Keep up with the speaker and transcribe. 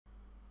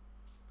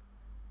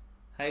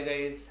Hi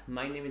guys,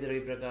 my name is Ravi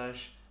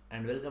Prakash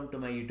and welcome to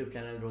my YouTube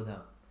channel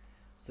Rodha.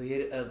 So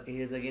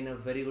here's again a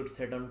very good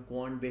set on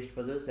quant based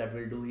puzzles that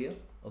we'll do here.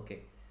 Okay,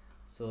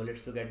 so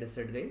let's look at this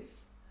set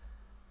guys.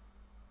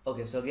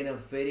 Okay, so again a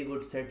very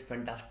good set,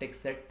 fantastic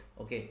set.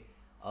 Okay,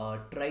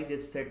 try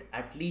this set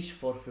at least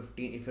for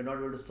 15. If you're not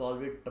able to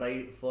solve it,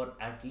 try for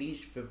at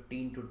least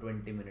 15 to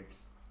 20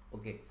 minutes.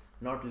 Okay,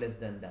 not less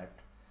than that.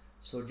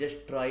 So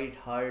just try it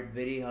hard,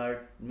 very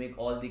hard, make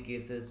all the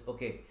cases.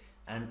 Okay,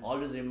 and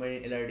always remember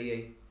in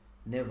LRDI,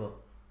 never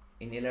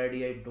in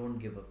LRDI don't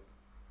give up.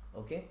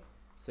 Okay,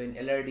 so in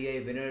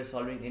LRDI when you're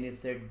solving any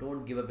set,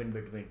 don't give up in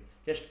between.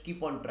 Just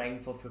keep on trying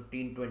for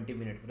 15-20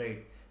 minutes,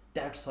 right?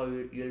 That's how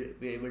you'll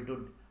be able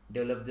to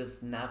develop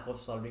this knack of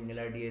solving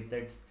LRDI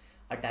sets,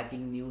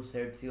 attacking new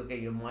sets. Okay,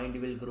 your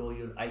mind will grow,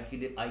 your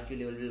IQ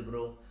level will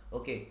grow.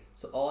 Okay,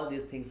 so all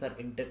these things are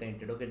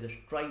interconnected. Okay, just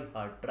try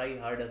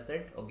hard a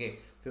set. Okay,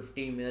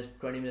 15 minutes,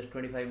 20 minutes,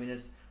 25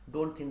 minutes.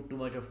 Don't think too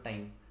much of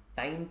time.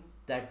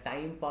 That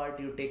time part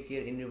you take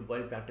care in your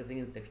while practicing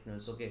in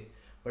sectionals. Okay,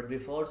 but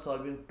before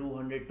solving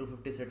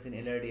 200-250 sets in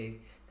LRDI,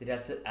 there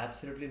is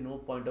absolutely no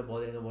point of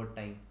bothering about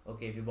time.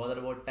 Okay, if you bother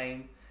about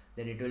time,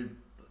 then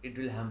it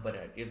will hamper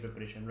your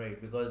preparation, right?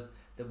 Because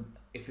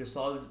if you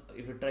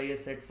try a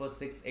set for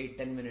 6, 8,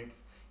 10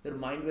 minutes, your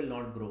mind will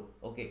not grow.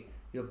 Okay,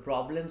 your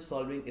problem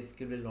solving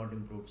skill will not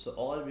improve. So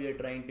all we are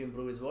trying to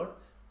improve is what?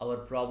 Our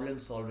problem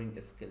solving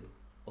skill.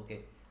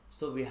 Okay,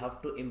 so we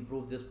have to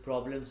improve this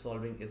problem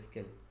solving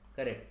skill,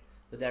 correct?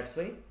 So that's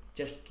why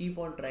just keep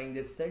on trying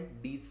these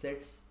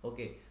sets.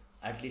 Okay,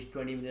 at least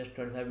 20 minutes,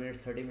 25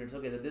 minutes, 30 minutes.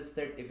 Okay, so this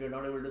set, if you're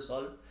not able to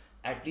solve,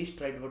 at least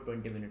try it for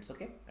 20 minutes.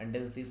 Okay, and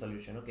then see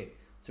solution. Okay,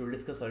 so we'll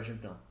discuss solution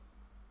now.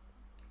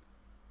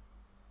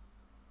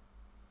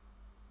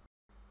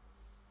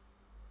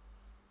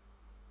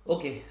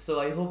 Okay, so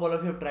I hope all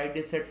of you have tried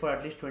this set for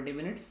at least 20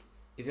 minutes.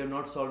 If you have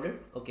not solved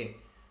it, okay,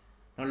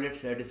 now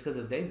let's discuss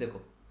this guys. Dekho.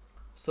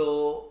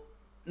 So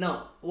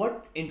now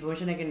what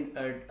information I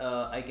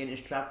can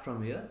extract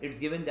from here? It's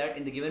given that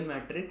in the given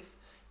matrix,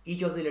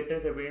 each of the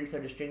letters represents a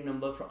distinct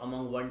number from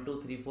among 1,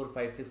 2, 3, 4,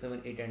 5, 6,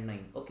 7, 8 and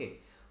 9. Okay,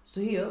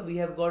 so here we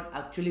have got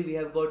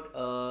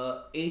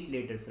 8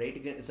 letters,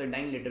 right? So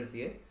 9 letters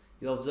here.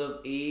 You observe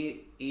A,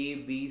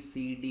 B,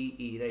 C, D,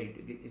 E, right?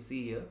 You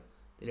see here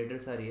the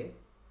letters are here: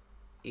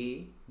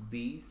 A,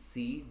 B,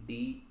 C,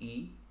 D,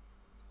 E,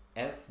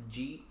 F,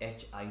 G,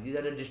 H, I. These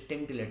are the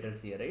distinct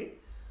letters here, right?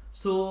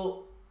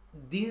 So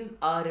these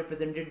are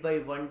represented by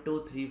 1,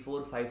 2, 3,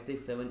 4, 5,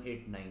 6, 7,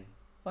 8, 9.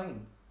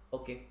 Fine.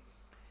 Okay.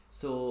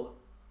 So,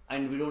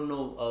 and we don't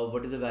know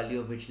what is the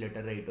value of which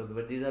letter, right? Okay,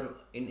 but these are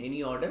in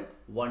any order: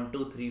 1,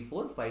 2, 3,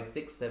 4, 5,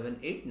 6, 7,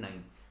 8,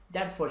 9.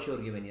 That's for sure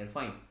given here.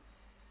 Fine.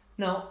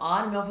 Now,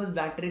 arm of a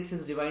matrix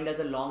is defined as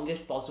the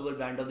longest possible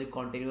band of the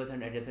continuous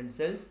and adjacent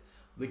cells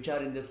which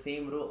are in the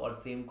same row or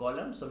same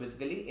column. So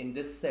basically in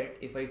this set,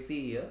 if I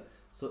see here,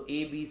 so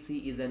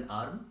ABC is an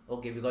arm,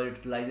 okay, because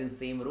it lies in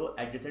same row,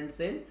 adjacent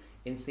cell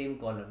in same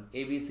column.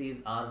 ABC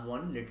is arm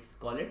 1, let's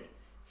call it.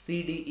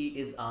 CDE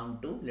is arm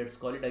 2, let's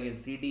call it again.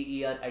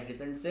 CDE are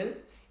adjacent cells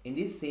in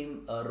the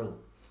same row.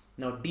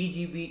 Now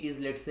DGB is,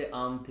 let's say,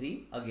 arm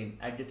 3, again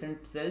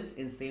adjacent cells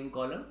in same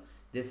column.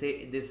 They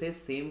say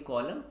same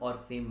column or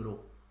same row.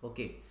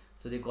 Okay,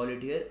 so they call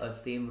it here a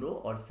same row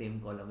or same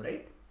column,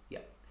 right? Yeah.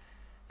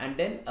 And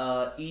then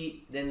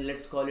then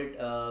let's call it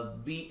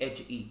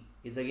BHE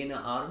is again an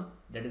arm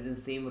that is in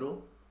same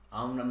row,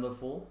 arm number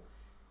 4.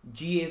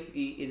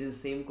 GFE is in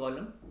same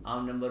column,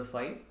 arm number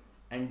 5,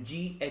 and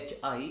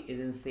GHI is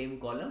in same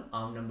column,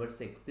 arm number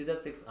 6. These are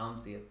 6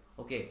 arms here.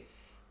 Okay,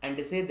 and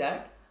they say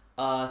that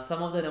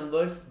sum of the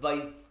numbers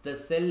by the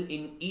cell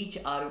in each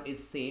arm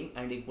is same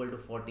and equal to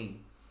 14.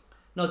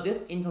 Now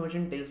this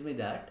information tells me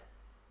that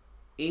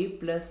A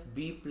plus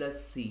B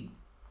plus C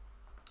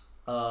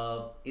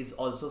is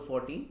also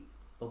 14.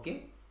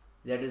 Okay,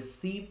 that is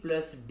C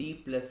plus D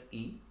plus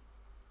E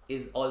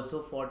is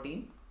also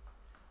 14.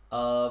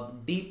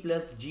 D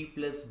plus G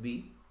plus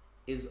B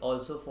is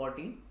also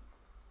 14.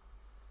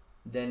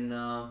 Then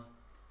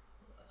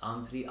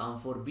arm 3, arm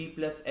 4, B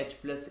plus H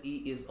plus E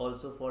is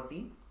also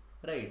 14,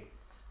 right?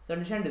 So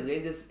understand this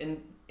guys, this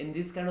in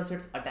this kind of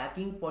sets,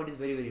 attacking point is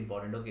very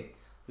important. Okay,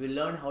 we will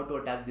learn how to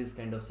attack these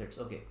kind of sets.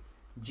 Okay,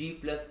 G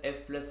plus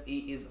F plus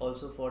E is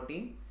also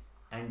 14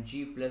 and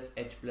G plus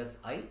H plus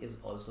I is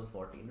also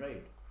 14,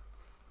 right?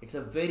 It's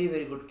a very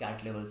good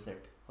cat level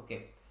set.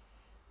 Okay,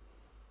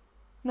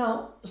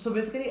 now so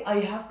basically I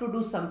have to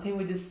do something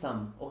with this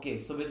sum. Okay,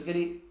 so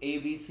basically A,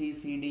 B, C,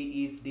 C, D,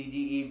 E, D, G,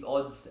 E,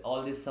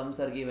 all these sums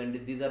are given.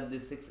 These are the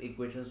 6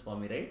 equations for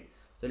me, right?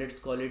 So let's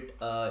call it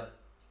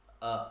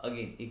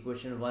again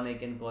equation 1 I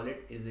can call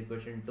it is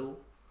equation 2,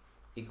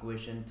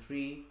 equation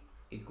 3,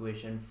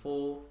 equation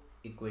 4,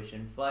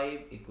 equation 5,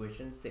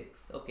 equation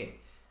 6. Okay,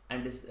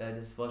 and this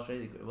first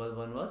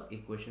one was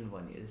equation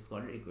 1 here. It's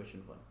called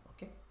equation 1.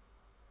 Okay,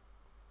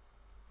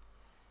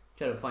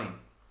 chalo, fine.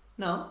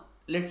 Now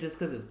let's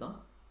discuss this now.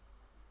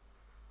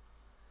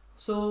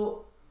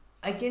 So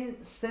I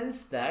can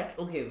sense that,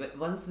 okay,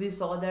 once we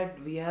saw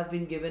that we have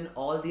been given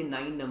all the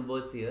 9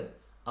 numbers here,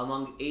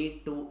 among A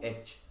to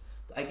H.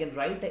 So I can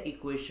write an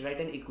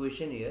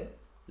equation here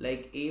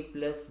like A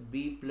plus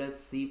B plus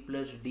C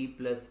plus D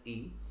plus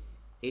E,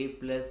 A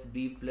plus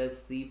B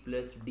plus C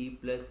plus D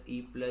plus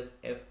E plus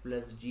F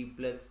plus G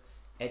plus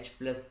H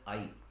plus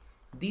I.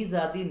 These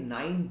are the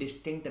 9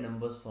 distinct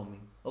numbers for me.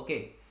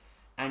 Okay,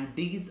 and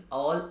these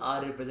all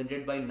are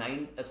represented by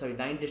nine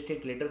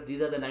distinct letters.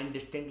 These are the 9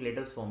 distinct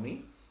letters for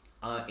me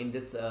in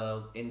this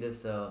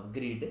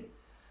grid,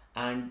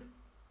 and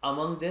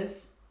among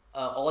this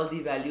all the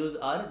values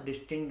are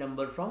distinct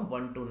number from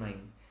 1 to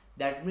 9.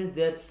 That means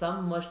their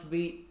sum must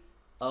be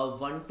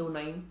 1 to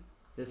 9.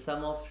 The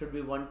sum of should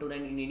be 1 to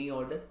 9 in any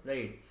order,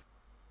 right?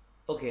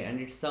 Okay,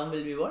 and its sum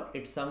will be what?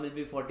 Its sum will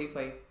be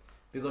 45,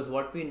 because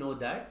what we know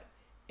that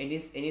n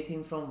is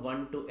anything from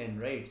 1 to n,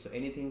 right? So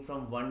anything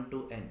from 1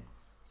 to n.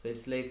 So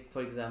it's like,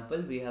 for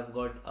example, we have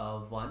got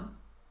 1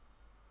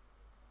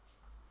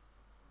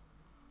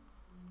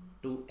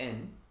 to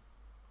n.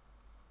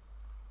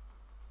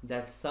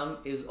 That sum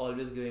is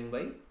always going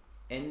by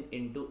n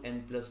into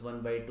n plus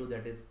 1 by 2,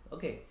 that is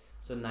okay.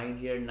 So 9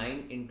 here,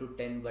 9 into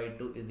 10 by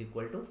 2 is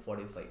equal to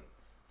 45.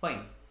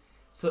 Fine.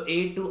 So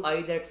A to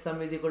I, that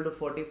sum is equal to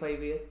 45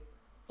 here.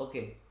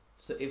 Okay.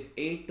 So if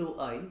A to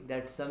I,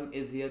 that sum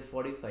is here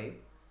 45.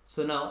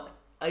 So now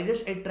I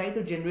try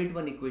to generate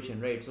one equation,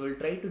 right? So we'll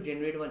try to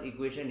generate one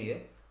equation here.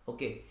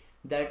 Okay.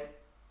 That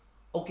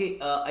okay,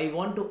 I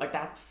want to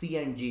attack C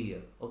and G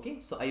here. Okay.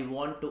 So I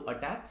want to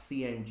attack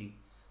C and G.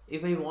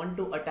 If I want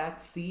to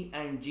attack C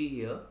and G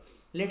here,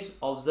 let's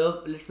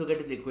look at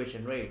this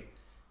equation, right?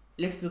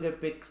 Let's look at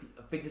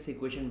pick this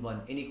equation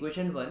 1. In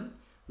equation 1,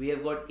 we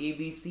have got A,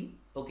 B, C.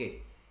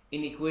 Okay.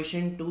 In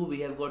equation 2, we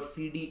have got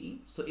C, D,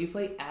 E. So if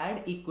I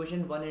add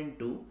equation 1 and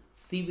 2,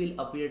 C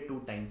will appear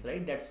 2 times,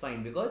 right? That's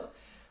fine, because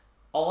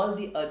all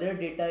the other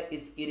data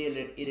is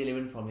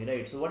irrelevant for me,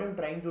 right? So what I'm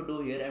trying to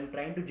do here, I'm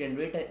trying to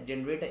generate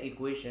an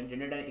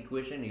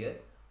equation here,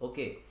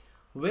 okay,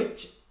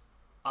 which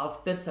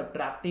after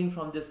subtracting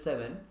from this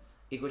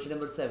equation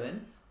number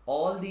 7,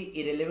 all the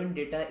irrelevant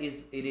data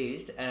is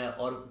erased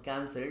or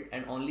cancelled,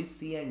 and only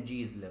C and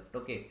G is left.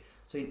 Okay,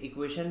 so in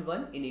equation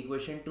 1, in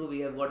equation 2, we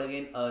have got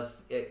again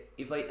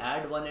if I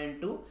add 1 and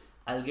 2,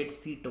 I'll get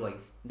C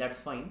twice. That's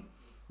fine.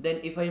 Then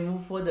if I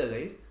move further,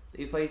 guys, so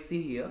if I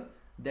see here,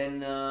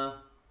 then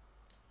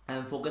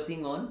I'm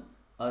focusing on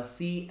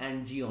C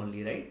and G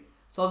only, right?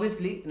 So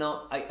obviously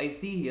now I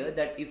see here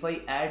that if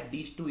I add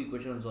these two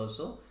equations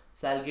also,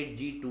 so I'll get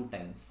G 2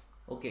 times.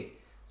 Okay,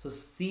 so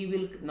C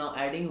will, now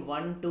adding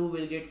 1 2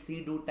 will get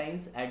C 2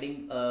 times,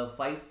 adding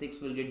 5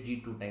 6 will get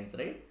G 2 times,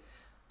 right?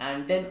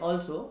 And then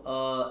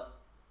also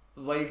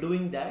while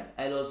doing that,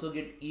 I'll also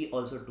get E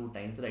also 2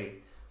 times,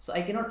 right? So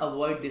I cannot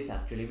avoid this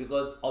actually,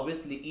 because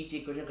obviously each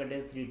equation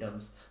contains 3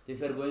 terms. So if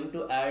you're going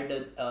to add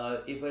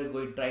if we're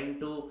going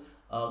trying to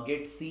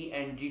get C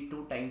and G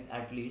 2 times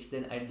at least,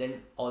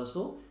 then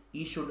also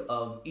E should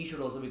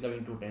also be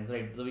coming 2 times,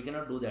 right? So we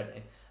cannot do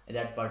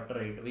that part,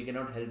 right? We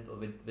cannot help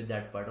with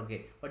that part.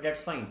 Okay, but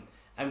that's fine.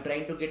 I'm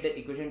trying to get the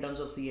equation in terms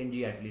of C and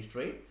G at least,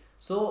 right?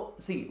 So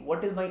see,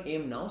 what is my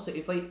aim now? So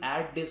if I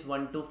add this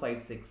 1 2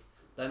 5 6,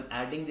 so I'm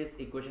adding this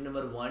equation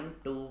number 1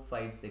 2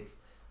 5 6.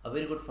 A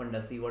very good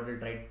funda. See, what I'll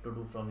try to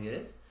do from here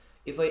is,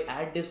 if I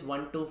add this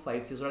 1 2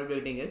 5 6, what I'll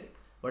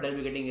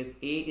be getting is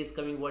A is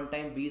coming 1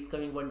 time, B is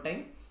coming 1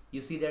 time.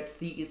 You see that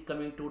C is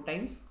coming 2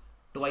 times,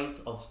 twice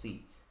of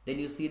C. Then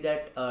you see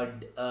that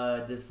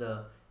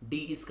D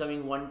is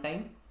coming 1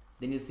 time.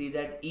 Then you see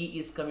that E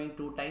is coming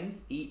 2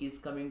 times, E is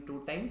coming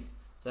 2 times.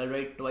 So I'll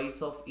write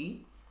twice of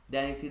E.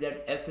 Then I see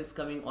that F is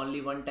coming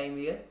only 1 time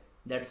here.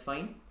 That's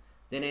fine.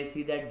 Then I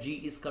see that G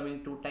is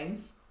coming 2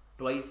 times,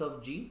 twice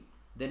of G.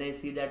 Then I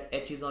see that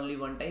H is only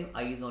 1 time,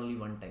 I is only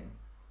 1 time.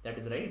 That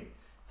is right.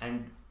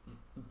 And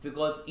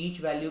because each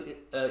value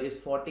is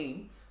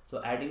 14,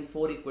 so adding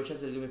 4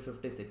 equations will give me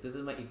 56. This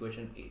is my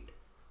equation 8.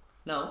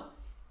 Now,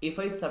 if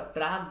I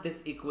subtract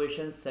this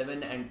equation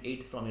 7 and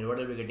 8 from here, what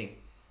will be getting?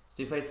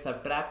 So if I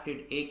subtract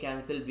it, A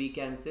cancel, B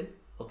cancel.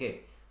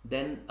 Okay.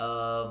 Then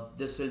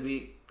this will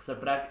be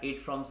subtract 8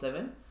 from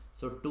 7.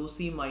 So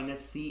 2C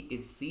minus C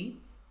is C.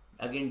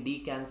 Again D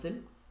cancel.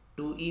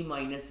 2E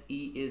minus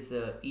E is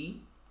E.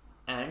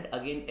 And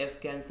again F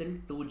cancel.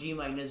 2G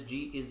minus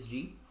G is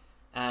G.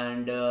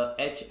 And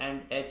H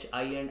and H,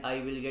 I and I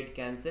will get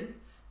cancelled.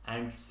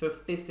 And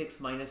 56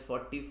 minus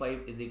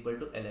 45 is equal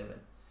to 11.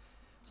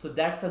 So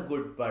that's a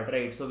good part,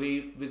 right? So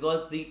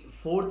because the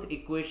fourth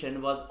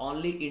equation was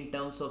only in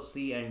terms of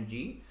C and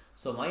G,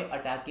 so my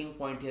attacking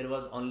point here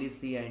was only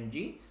C and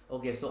G.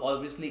 Okay, so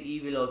obviously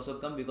E will also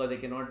come, because I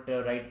cannot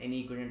write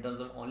any equation in terms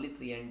of only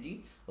C and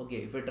G. Okay,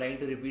 if you're trying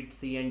to repeat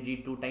C and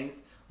G 2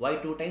 times, why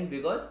 2 times?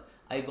 Because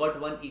I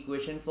got one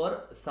equation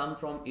for sum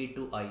from A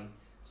to I.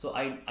 So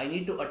I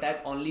need to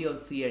attack only on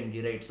C and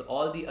D, right? So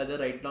all the other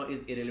right now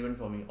is irrelevant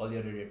for me, all the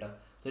other data.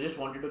 So I just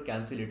wanted to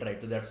cancel it, right?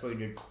 So that's what I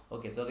did.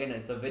 Okay, so again,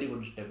 it's a very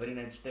good step, very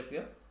nice step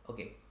here.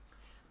 Okay.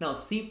 Now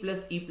C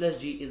plus E plus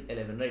G is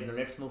 11, right? Now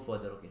let's move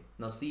further. Okay.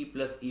 Now C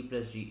plus E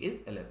plus G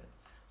is 11.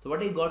 So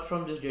what I got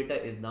from this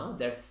data is now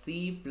that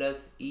C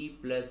plus E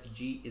plus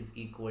G is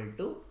equal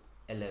to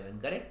 11,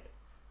 correct?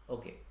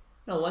 Okay.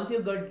 Now once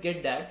you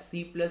get that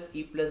C plus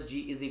E plus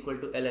G is equal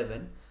to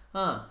 11,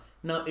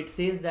 now it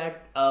says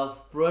that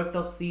product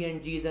of C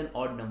and G is an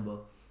odd number.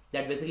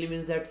 That basically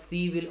means that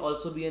C will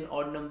also be an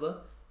odd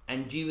number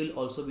and G will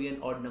also be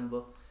an odd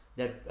number.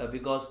 That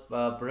because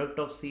product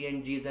of C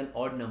and G is an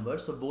odd number,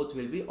 so both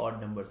will be odd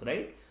numbers,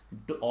 right?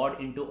 To odd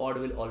into odd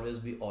will always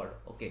be odd.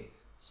 Okay,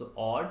 so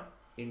odd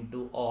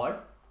into odd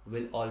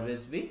will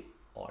always be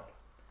odd.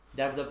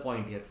 That's the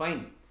point here.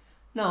 Fine.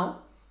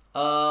 Now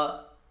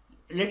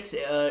let's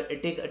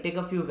take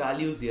a few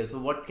values here. So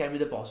what can be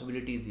the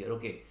possibilities here?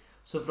 Okay,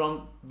 so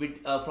from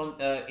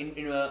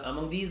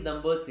among these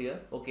numbers here,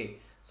 okay,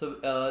 so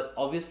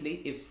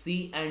obviously if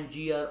C and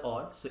G are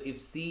odd, so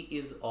if C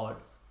is odd,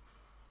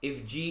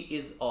 if G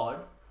is odd,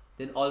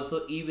 then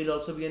also E will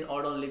also be an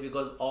odd only,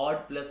 because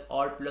odd plus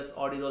odd plus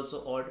odd is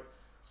also odd.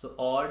 So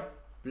odd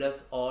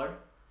plus odd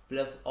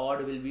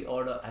will be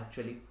odd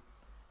actually.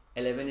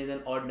 11 is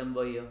an odd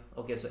number here.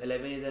 Okay, so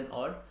 11 is an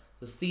odd,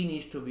 so C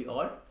needs to be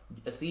odd.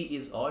 C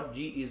is odd,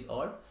 G is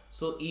odd,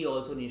 so E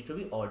also needs to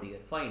be odd here.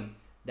 Fine,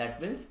 that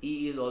means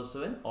E is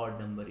also an odd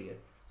number here.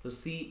 So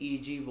C, E,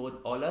 G both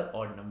all are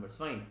odd numbers.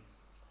 Fine.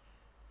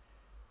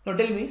 Now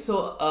tell me,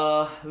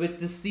 so with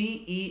the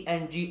C, E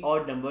and G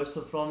odd numbers, so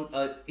from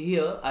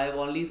here I have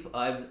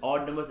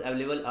odd numbers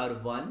available are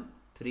 1,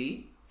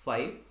 3,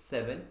 5,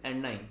 7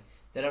 and 9.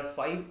 There are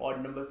 5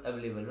 odd numbers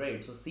available,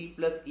 right? So C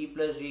plus E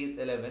plus G is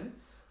 11.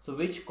 So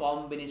which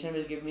combination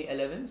will give me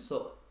 11?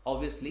 So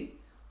obviously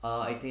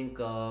I think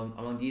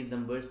among these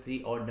numbers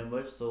 3 odd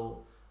numbers,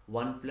 so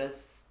 1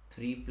 plus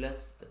 3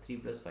 plus 3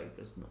 plus 5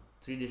 plus, no,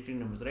 3 distinct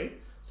numbers, right?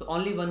 So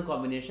only one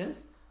combination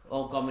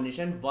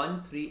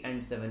 1, 3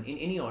 and 7 in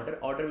any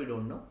order we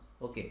don't know.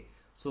 Okay,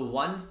 so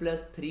 1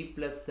 plus 3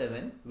 plus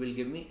 7 will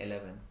give me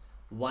 11.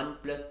 1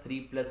 plus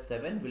 3 plus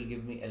 7 will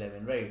give me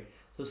 11, right?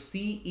 So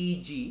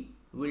CEG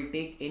will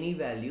take any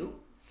value,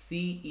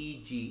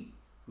 CEG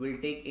will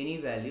take any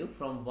value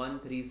from 1,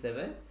 3,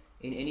 7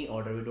 in any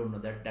order, we don't know,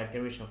 that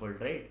can be shuffled,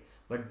 right?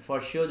 But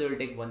for sure they will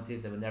take 1, 3,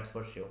 7, that's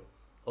for sure.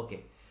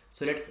 Okay,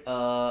 so we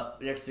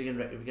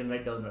can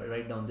write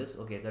down this.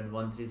 Okay, so that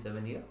 1, 3,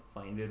 7 here.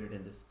 Fine, we have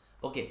written this.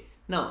 Okay,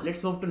 now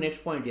let's move to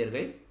next point here,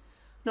 guys.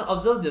 Now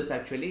observe this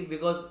actually,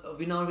 because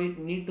we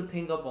need to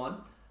think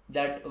upon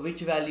that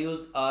which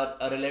values are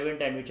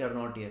relevant and which are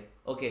not here.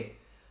 Okay,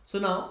 so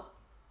now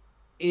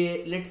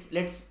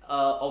let's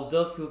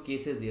observe few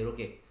cases here.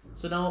 Okay,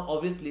 so now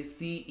obviously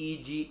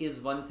CEG is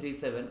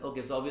 137.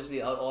 Okay, so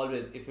obviously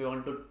always if you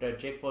want to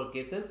check for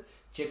cases,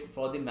 check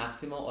for the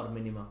maxima or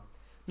minima.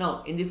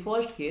 Now in the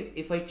first case,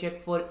 if I check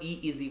for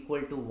E is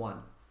equal to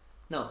 1,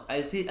 now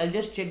I'll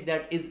just check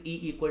that is E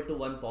equal to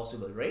 1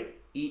 possible, right?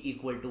 E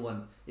equal to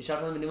 1, it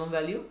starts from the minimum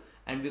value,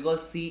 and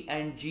because C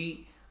and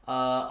G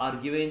are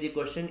given in the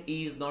question,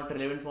 E is not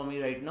relevant for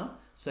me right now,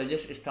 so I'll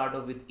just start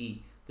off with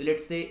E. So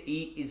let's say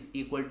E is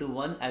equal to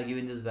 1, I've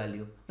given this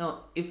value.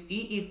 Now if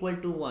E equal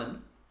to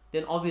 1,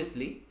 then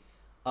obviously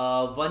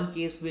one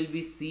case will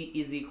be C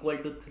is equal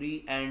to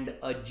 3 and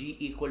G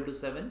equal to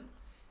 7,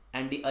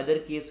 and the other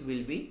case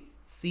will be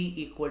C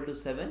equal to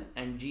 7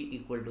 and G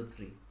equal to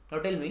 3. Now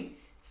tell me,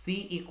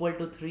 C equal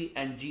to 3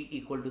 and G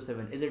equal to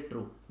 7, is it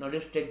true? Now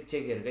just check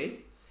here,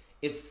 guys.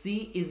 If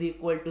C is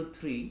equal to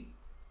 3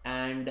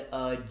 and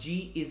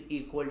G is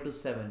equal to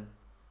 7,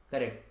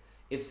 correct?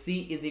 If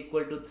C is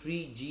equal to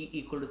 3, G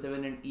equal to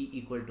 7 and E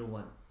equal to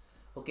 1.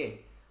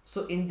 Okay,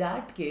 so in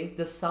that case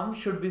the sum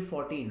should be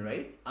 14,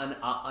 right? And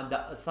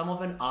the sum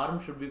of an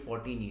arm should be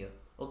 14 here.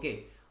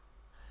 Okay,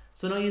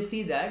 so now you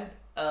see that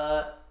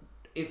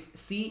if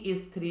C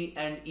is 3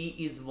 and E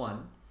is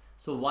 1,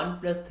 so 1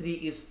 plus 3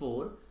 is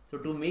 4. So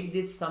to make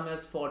this sum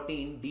as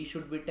 14, D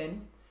should be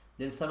 10.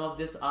 Then sum of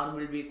this arm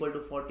will be equal to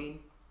 14,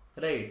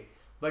 right?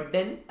 But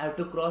then I have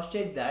to cross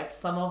check that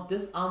sum of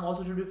this arm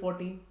also should be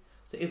 14.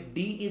 So if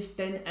D is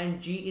 10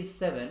 and G is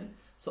 7,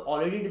 so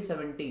already it is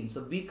 17. So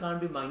B can't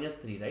be minus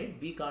 3,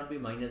 right? B can't be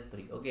minus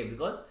 3. Okay,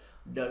 because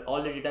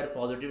all the data are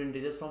positive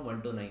integers from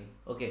 1 to 9.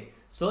 Okay,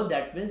 so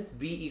that means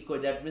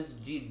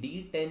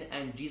D 10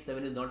 and G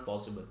 7 is not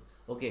possible.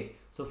 Okay,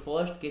 so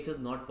first case is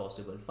not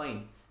possible.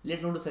 Fine,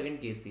 let's move to second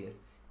case here.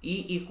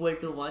 E equal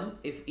to 1,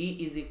 if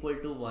E is equal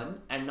to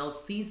 1, and now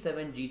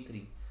C7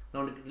 G3.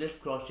 Now let's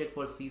cross check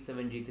for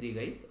C7 G3,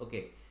 guys.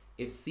 Okay,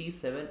 if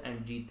C7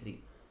 and G3,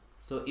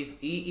 so if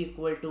E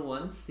equal to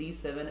 1,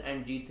 C7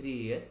 and G3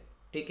 here,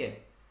 take care.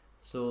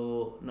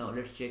 So now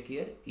let's check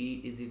here.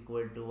 E is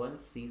equal to 1,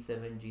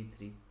 C7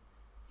 G3.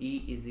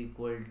 E is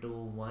equal to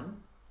 1,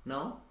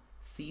 now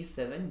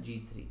C7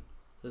 G3.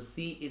 So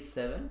C is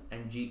 7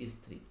 and G is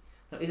 3.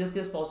 Now is this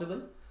case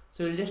possible?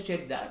 So we'll just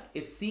check that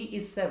if C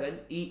is 7,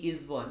 E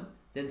is 1,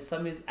 then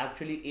sum is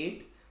actually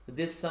 8. So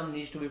this sum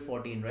needs to be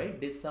 14, right?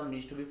 This sum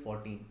needs to be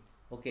 14.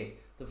 Okay,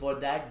 so for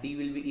that D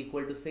will be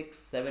equal to 6,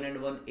 7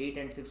 and 1, 8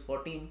 and 6,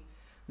 14.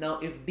 Now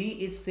if D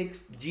is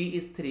 6, G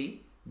is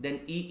 3, then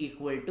E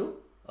equal to,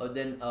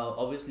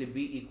 obviously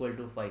B equal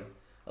to 5.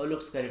 Oh,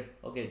 looks correct.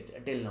 Okay,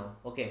 till now.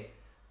 Okay,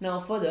 now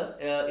further,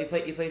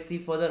 if I see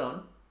further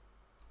on,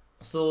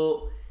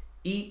 so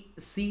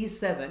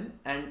C7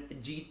 and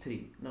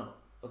G3. Now,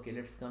 okay,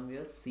 let's come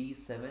here,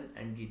 C7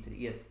 and G3.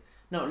 Yes.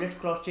 Now let's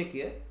cross check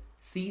here,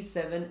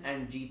 C7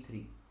 and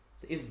G3.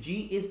 So if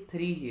G is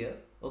 3 here,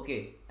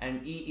 okay,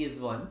 and E is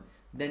 1,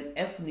 then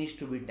F needs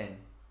to be 10.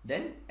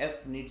 Then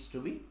F needs to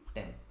be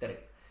 10.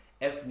 Correct.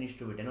 F needs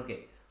to be 10.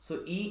 Okay.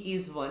 So E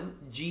is 1,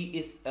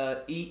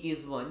 E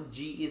is 1,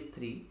 G is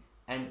 3,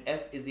 and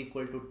F is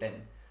equal to 10.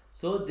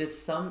 So this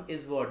sum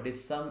is what?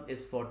 This sum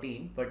is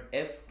 14, but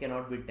F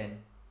cannot be 10.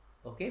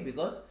 Okay,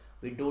 because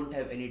we don't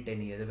have any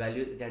 10 here. The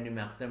value can be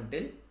maximum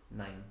till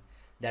 9.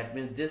 That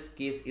means this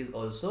case is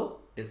also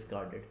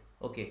discarded.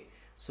 Okay,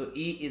 so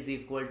E is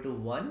equal to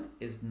 1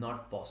 is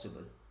not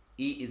possible.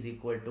 E is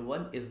equal to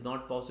 1 is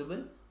not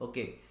possible.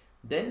 Okay,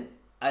 then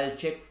I'll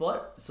check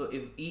for, so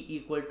if E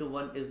equal to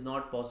 1 is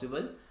not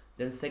possible,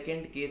 then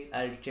second case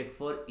I'll check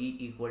for E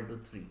equal to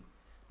 3.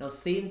 Now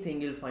same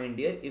thing you'll find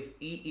here. If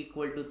E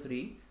equal to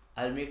 3,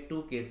 I'll make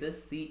two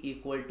cases, C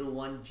equal to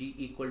 1, G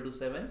equal to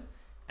 7,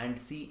 and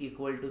C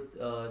equal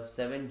to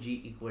 7,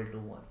 G equal to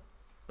 1.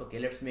 Okay,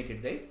 let's make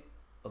it, guys.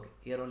 Okay,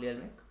 here only I'll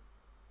make.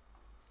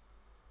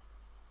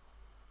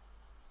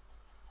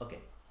 Okay.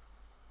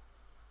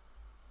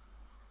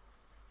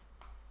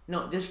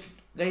 Now just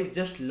guys,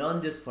 just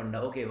learn this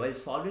funda. Okay, while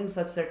solving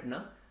such set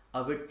na,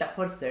 a bit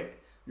tougher set,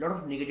 lot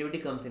of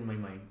negativity comes in my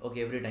mind.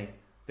 Okay, every time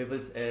people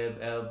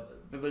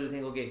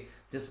think, okay,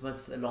 this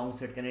much long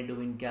set can I do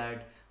in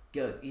CAT?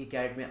 Kya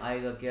CAT mein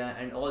aayega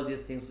kya? And all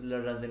these things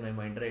runs in my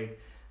mind, right?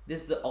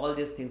 All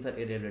these things are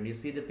irrelevant. You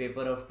see the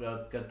paper of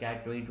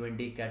CAT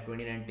 2020, CAT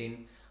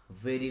 2019,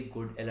 very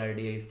good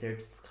LRDI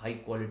sets, high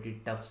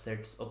quality tough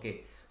sets.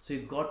 Okay, so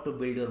you got to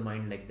build your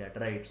mind like that,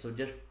 right? So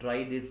just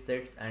try these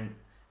sets, and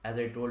as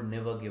I told,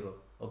 never give up.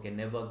 Okay,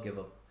 never give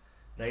up,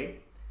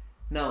 right?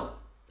 Now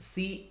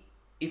see,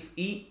 if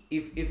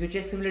you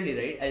check similarly,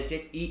 right, I'll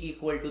check E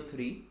equal to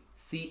 3,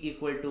 C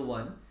equal to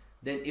 1,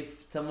 then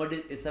if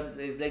somebody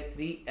is like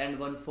 3 and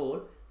 1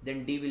 4,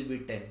 then D will be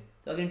 10.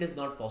 So again, it is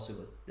not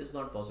possible. It is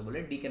not possible,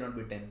 right? D cannot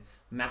be 10.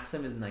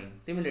 Maximum is 9.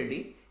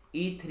 Similarly,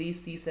 E3,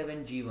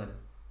 C7, G1.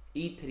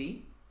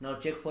 E3, now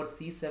check for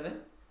C7,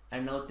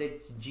 and now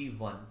take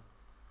G1.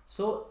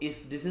 So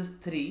if this is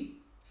 3,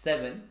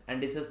 7,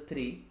 and this is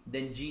 3,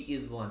 then G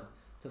is 1.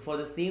 So for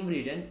the same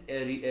reason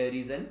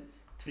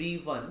 3,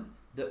 1,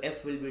 the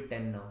F will be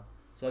 10 now.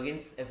 So again,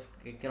 F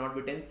cannot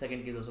be 10.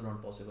 Second case also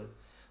not possible.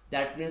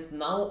 That means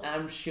now I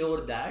am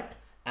sure that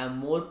I am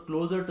more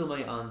closer to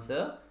my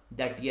answer,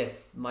 that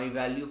yes, my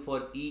value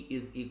for E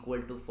is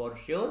equal to, for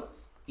sure,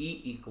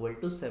 E equal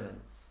to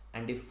 7.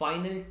 And the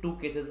final two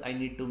cases I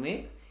need to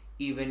make,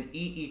 even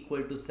E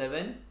equal to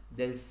 7,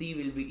 then C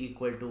will be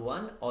equal to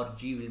 1, or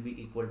G will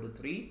be equal to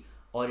 3,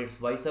 or it's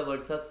vice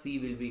versa, C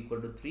will be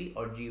equal to 3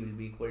 or G will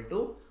be equal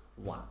to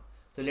 1.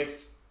 So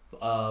let's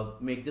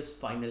make this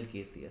final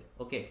case here.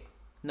 Okay,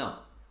 now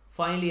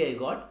finally I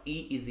got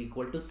E is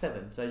equal to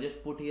 7. So I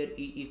just put here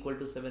E equal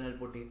to 7, I'll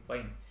put here,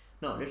 fine.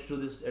 Now let's do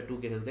this two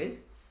cases,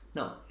 guys.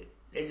 Now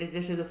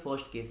let's do the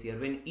first case here.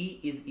 When E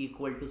is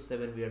equal to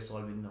 7, we are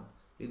solving now.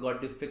 We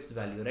got the fixed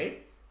value,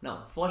 right?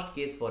 Now first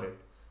case for it.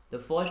 The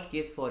first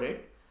case for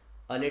it,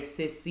 let's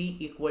say C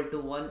equal to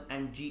 1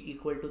 and G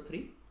equal to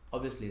 3.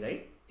 Obviously,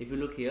 right? If you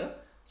look here,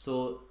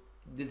 so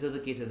these are the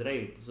cases,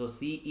 right? So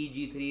C, E,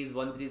 G3 is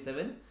 1, 3,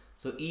 7.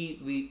 So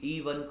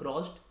E1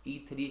 crossed,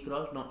 E3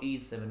 crossed, now E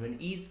is 7. When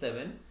E is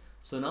 7,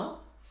 so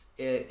now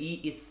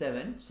E is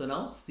 7. So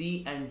now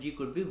C and G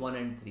could be 1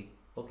 and 3.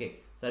 Okay,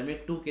 so I'll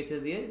make two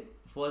cases here.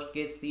 First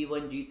case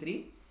C1,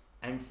 G3,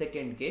 and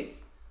second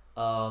case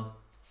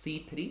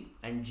C3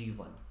 and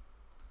G1.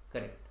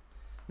 Correct.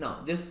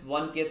 Now this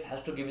one case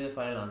has to give me the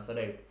final answer,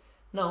 right?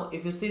 Now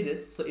if you see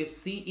this, so if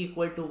C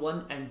equal to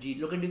 1 and G,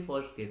 look at the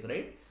first case,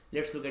 right?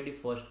 Let's look at the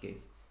first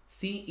case.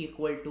 C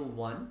equal to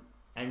 1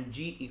 and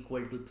G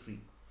equal to 3.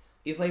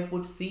 If I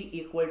put C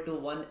equal to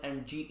 1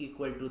 and G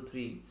equal to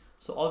 3,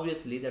 so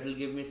obviously that will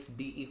give me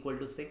D equal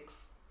to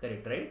 6.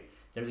 Correct, right?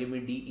 That will give me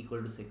D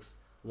equal to 6.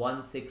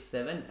 1, 6,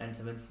 7 and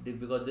 7,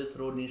 because this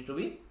row needs to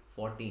be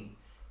 14.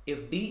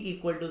 If D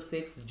equal to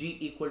 6, G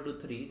equal to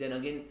 3, then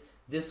again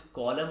this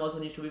column also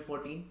needs to be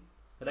 14,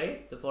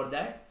 right? So for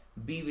that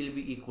B will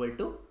be equal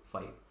to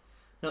 5.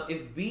 Now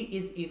if B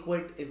is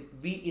equal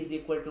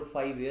to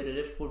 5 here,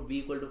 let's put B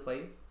equal to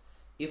 5.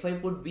 If I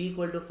put B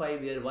equal to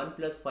 5 here, 1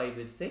 plus 5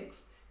 is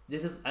 6.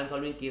 This is, I'm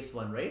solving case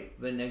 1, right?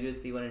 When I give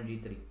C1 and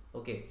G3.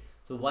 Okay,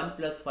 so 1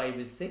 plus 5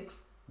 is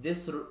 6.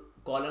 This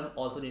column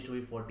also needs to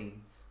be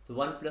 14. So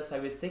 1 plus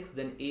 5 is 6,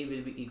 then A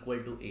will be equal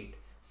to 8.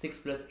 6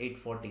 plus 8,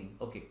 14.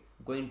 Okay,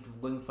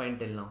 going fine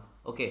till now.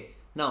 Okay,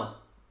 now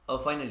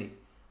finally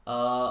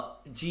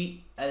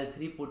G,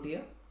 L3 put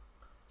here.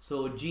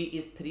 So G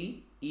is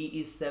 3, E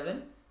is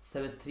 7,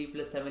 3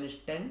 plus 7 is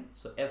 10,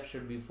 so F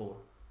should be 4.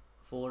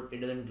 4,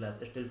 it doesn't glass,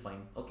 it's still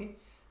fine. Okay,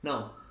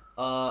 now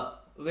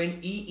when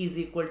E is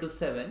equal to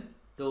 7,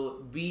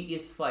 so B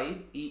is 5,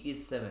 E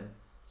is 7.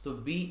 So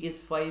B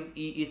is 5,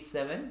 E is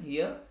 7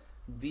 here,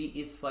 B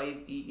is 5,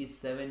 E is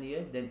 7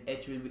 here, then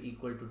H will be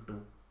equal to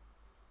 2.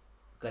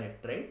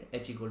 Correct, right?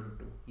 H equal to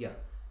 2, yeah.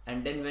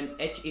 And then when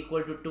H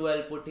equal to 2,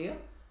 I'll put here.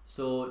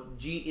 So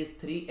G is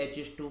 3, H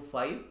is 2,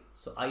 5.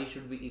 So I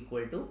should be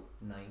equal to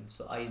 9.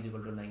 So I is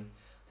equal to 9.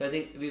 So I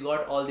think we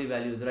got all the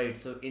values, right?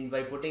 So in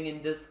by putting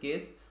in this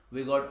case,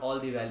 we got all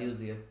the values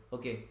here.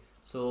 Okay.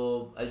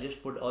 So I'll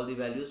just put all the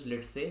values.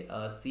 Let's say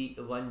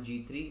C1,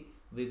 G3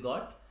 we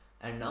got.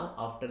 And now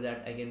after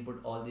that I can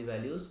put all the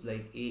values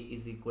like A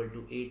is equal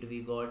to 8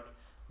 we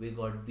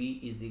got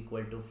B is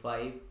equal to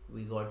 5,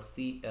 we got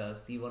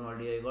C1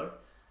 already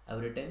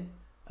I've written.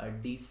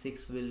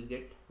 D6 will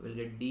get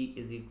D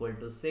is equal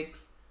to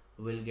 6,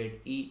 we'll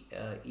get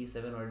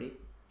E7 already,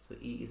 so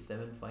E is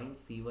 7, fine.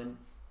 C1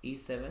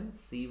 E7,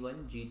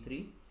 C1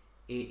 G3,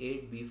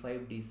 A8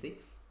 B5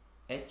 D6,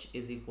 H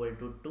is equal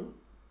to 2.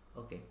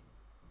 Okay,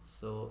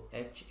 so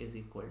H is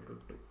equal to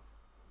 2.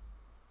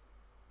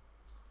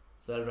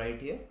 So I'll write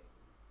here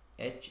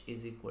H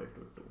is equal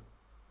to 2.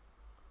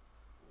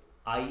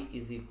 I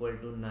is equal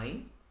to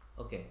 9.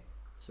 Okay,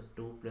 so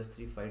 2 plus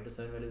 3, 5 to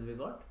 7 values we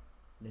got.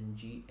 Then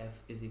GF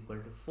is equal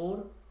to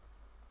 4.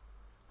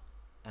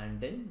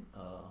 And then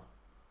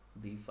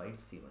B5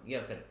 C1.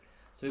 Yeah, correct.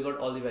 So we got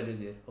all the values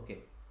here. Okay,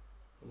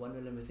 one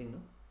value missing, no?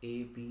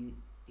 A, B,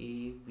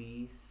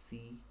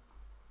 C,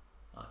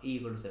 E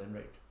equal to 7,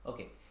 right?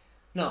 Okay.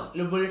 Now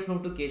let's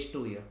move to case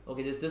 2 here.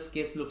 Okay, this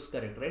case looks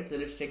correct, right? So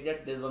let's check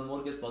that there's one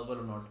more case possible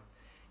or not.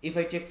 If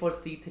I check for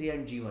C3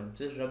 and G1,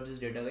 just rub this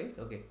data, guys.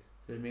 Okay,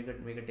 so we'll make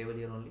a table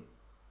here only.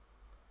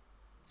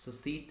 So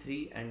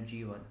C3 and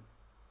G1.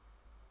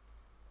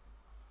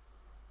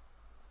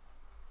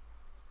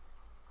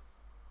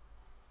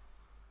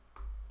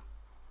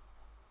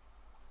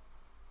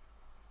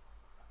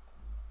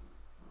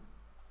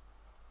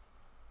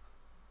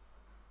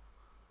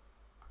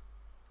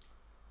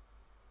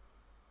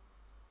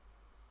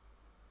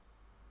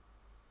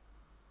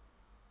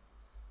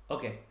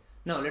 Okay,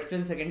 now let's play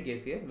the second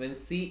case here. When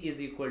C is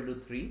equal to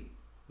 3,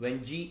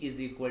 when G is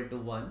equal to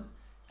 1,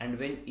 and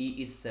when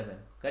E is 7,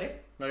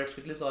 correct? Now let's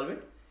quickly solve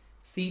it.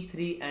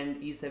 C3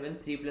 and E7,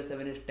 3 plus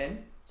 7 is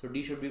 10, so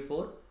D should be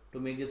 4 to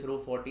make this row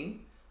 14.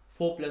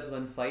 4 plus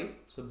 1, 5,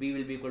 so B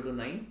will be equal to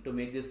 9 to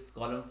make this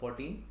column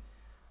 14.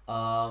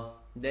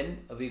 Then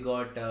we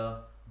got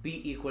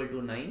B equal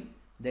to 9,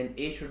 then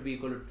A should be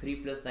equal to 3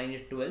 plus 9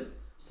 is 12,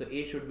 so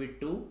A should be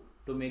 2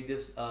 to make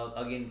this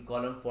again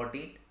column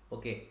 14.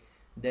 Okay,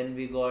 then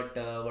we got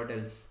what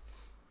else?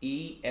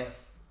 E,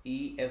 F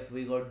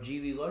we got,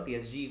 G we got,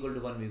 yes, G equal to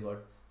 1 we got.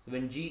 So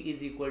when G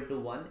is equal to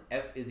 1,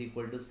 F is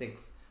equal to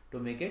 6 to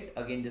make it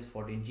again this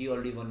 14. G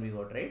already 1 we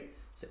got, right?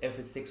 So F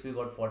is 6, we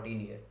got 14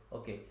 here.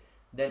 Okay,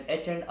 then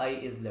H and I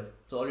is left.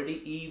 So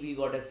already E we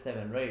got as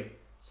 7, right?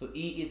 So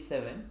E is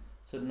 7.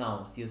 So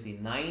now you see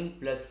 9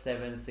 plus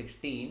 7,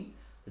 16.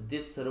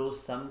 This row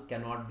sum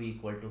cannot be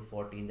equal to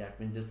 14. That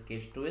means this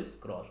case 2 is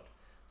crossed.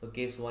 So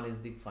case 1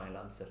 is the final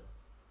answer.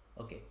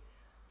 Okay,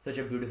 such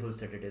a beautiful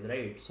set it is,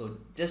 right? So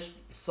just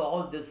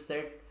solve this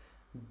set,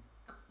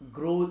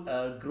 grow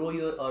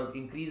your or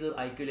increase your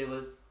IQ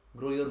level,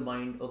 grow your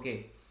mind.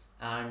 Okay,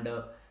 and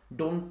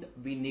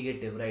don't be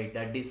negative, right?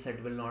 That this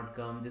set will not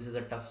come, this is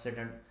a tough set,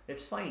 and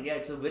it's fine. Yeah,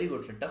 it's a very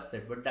good set, tough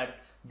set, but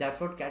that's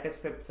what CAT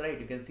expects, right?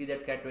 You can see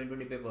that CAT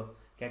 2020 paper,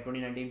 CAT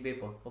 2019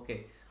 paper.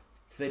 Okay,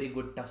 very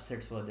good tough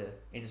sets were there,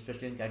 and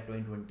especially in CAT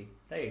 2020,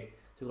 right?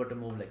 So you got to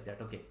move like that.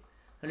 Okay,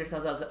 now let's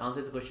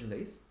answer the question,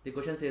 guys. The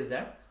question says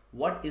that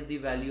what is the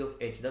value of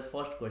H? The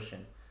first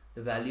question.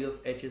 The value of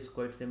H is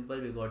quite simple.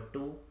 We got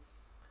 2.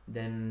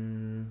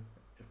 Then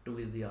 2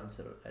 is the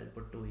answer. I'll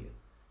put 2 here.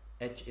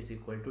 H is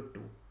equal to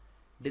 2.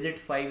 Digit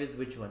 5 is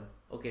which one?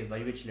 Okay, by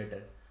which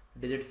letter?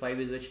 Digit 5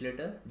 is which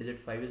letter? Digit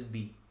 5 is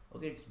B.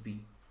 Okay, it's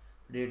B.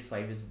 Digit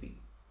 5 is B.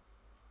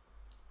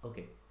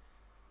 Okay.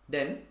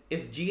 Then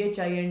if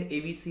GHI and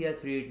ABC are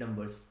 3-digit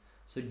numbers,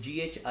 so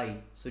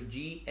GHI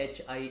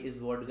is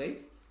what,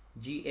 guys?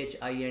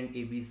 GHI and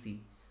ABC.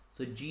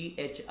 So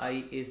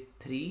GHI is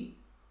 3,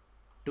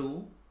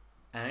 2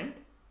 and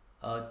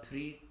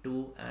 3,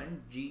 2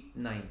 and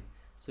G9.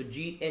 So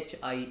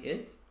GHI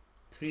is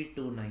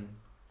 329.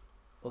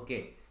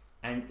 Okay,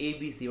 and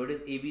ABC, what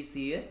is ABC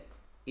here?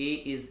 A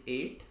is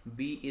 8,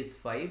 B is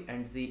 5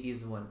 and C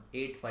is 1,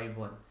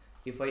 851.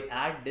 If I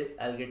add this,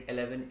 I'll get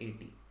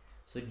 1180.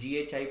 So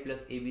GHI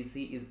plus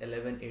ABC is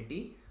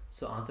 1180.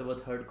 So answer for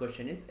third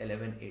question is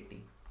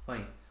 1180.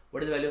 Fine.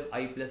 What is the value of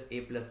I plus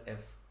A plus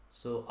F?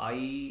 So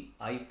I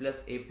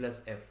plus A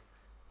plus F,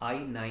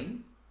 I9,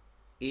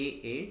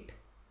 A8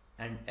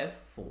 and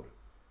F4.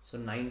 So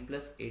 9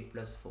 plus 8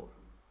 plus 4.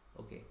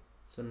 Okay,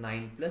 so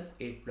 9 plus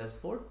 8 plus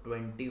 4,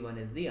 21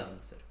 is the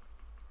answer.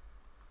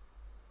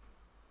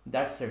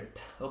 That's it.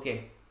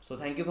 Okay, so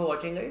thank you for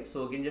watching, guys.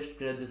 So again, just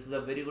this is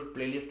a very good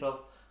playlist of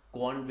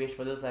quant based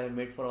puzzles I have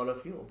made for all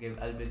of you. Okay,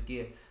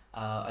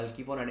 I'll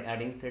keep on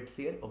adding sets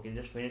here. Okay,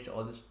 just finish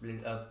all this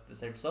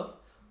sets of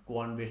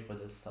quant based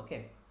puzzles.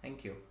 Okay,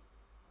 thank you.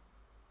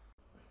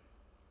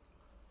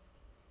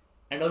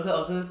 And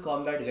also this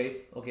combat,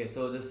 guys. Okay,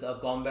 so this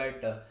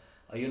combat,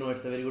 you know,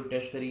 it's a very good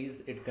test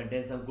series. It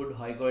contains some good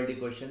high quality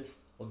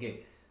questions.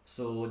 Okay,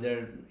 so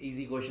there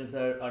easy questions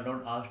are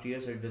not asked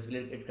here. So it basically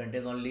it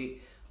contains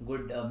only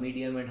good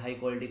medium and high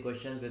quality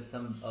questions with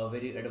some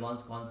very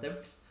advanced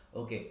concepts.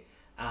 Okay,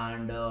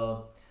 and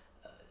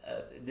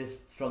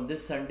this from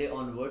this Sunday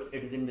onwards,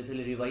 it is in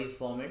basically revised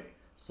format.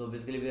 So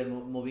basically, we are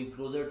moving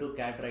closer to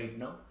CAT right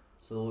now.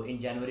 So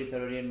in January,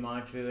 February, and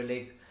March, we were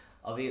like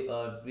away.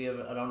 We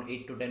are around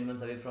 8 to 10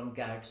 months away from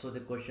CAT. So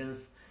the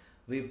questions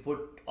we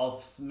put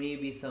off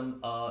maybe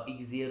some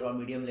easier or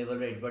medium level,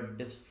 right? But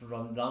this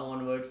from now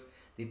onwards,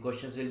 the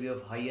questions will be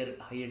of higher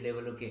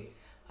level. Okay,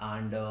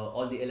 and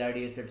all the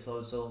LRDI sets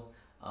also.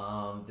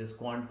 This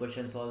quant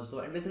questions also,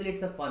 and basically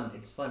it's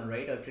fun,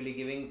 right? Actually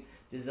giving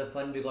this is a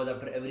fun because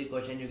after every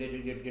question you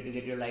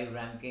get your live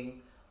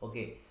ranking.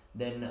 Okay,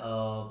 then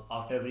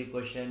after every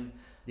question,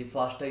 the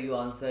faster you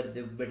answer,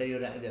 the better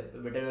the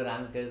better your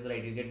rank is,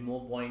 right? You get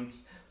more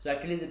points. So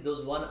actually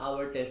those 1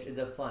 hour test is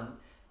a fun.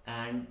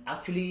 And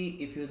actually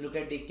if you look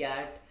at the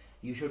CAT,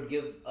 you should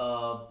give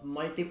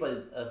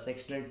multiple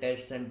sectional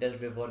tests and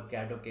tests before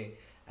CAT. Okay,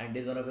 and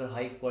this is one of your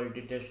high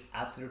quality tests,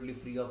 absolutely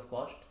free of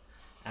cost.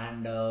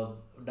 And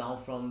now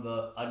from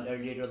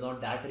earlier it was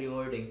not that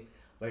rewarding,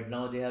 but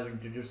now they have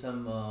introduced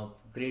some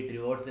great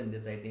rewards in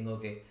this, I think.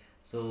 Okay,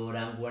 so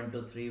rank 1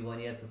 to 3 1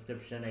 year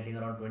subscription, I think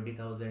around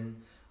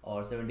 20,000,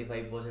 or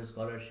 75%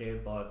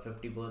 scholarship, or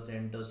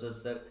 50%. So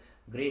it's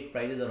great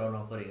prices are on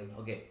offer here.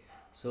 Okay,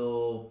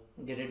 so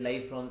get it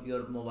live from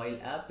your mobile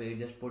app. You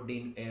just put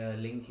the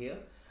link here.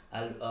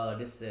 I'll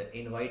this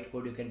invite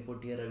code you can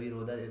put here, Ravi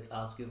Rodha. It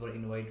asks you for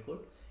invite code.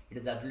 It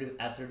is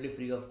absolutely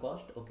free of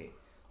cost. Okay,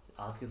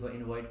 ask you for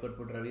invite code,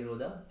 put Ravi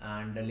Rodha,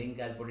 and the link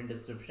I'll put in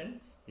description.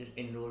 Just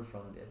enroll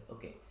from there.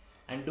 Okay,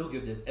 and do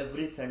give this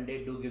every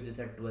Sunday. Do give this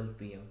at 12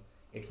 p.m.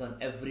 It's on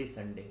every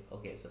Sunday.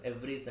 Okay, so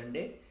every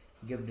Sunday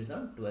give this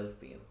on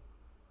 12 p.m.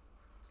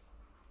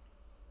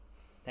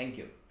 Thank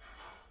you.